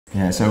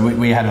Yeah, so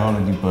we had a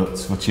holiday booked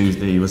for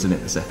Tuesday, wasn't it,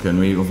 the 2nd?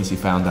 We obviously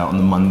found out on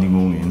the Monday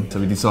morning,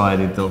 so we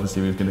decided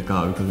obviously we were going to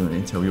go because we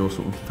wanted to tell your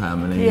sort of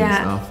family and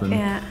stuff. And,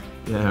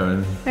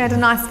 and we had a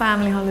nice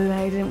family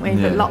holiday, didn't we?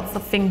 But lots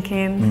of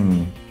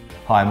thinking.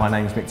 Hi, my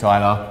name's Mick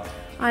Tyler.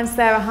 I'm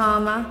Sarah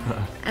Harmer,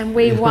 and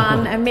we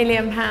won £1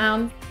 million.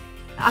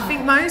 I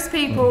think most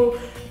people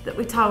that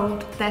we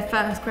told their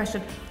first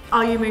question,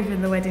 are you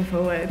moving the wedding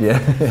forward?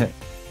 Yeah.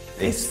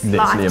 It's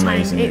literally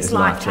amazing. It's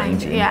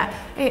life-changing. Yeah,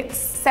 it's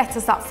set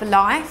us up for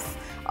life.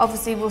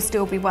 Obviously, we'll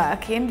still be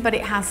working, but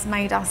it has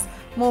made us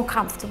more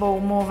comfortable,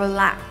 more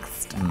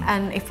relaxed.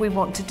 And if we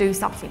want to do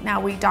something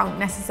now, we don't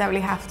necessarily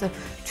have to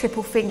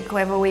triple think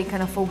whether we can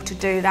afford to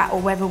do that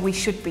or whether we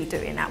should be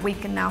doing that. We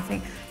can now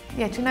think,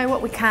 yeah, do you know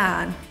what, we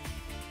can.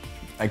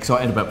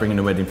 Excited about bringing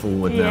the wedding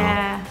forward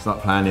now.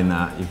 Start planning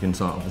that. You can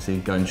start obviously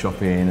going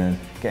shopping and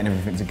getting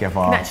everything together.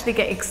 You can actually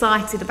get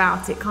excited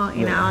about it, can't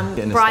you now?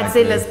 And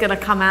Bridezilla's going to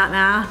come out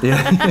now.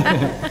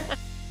 Yeah.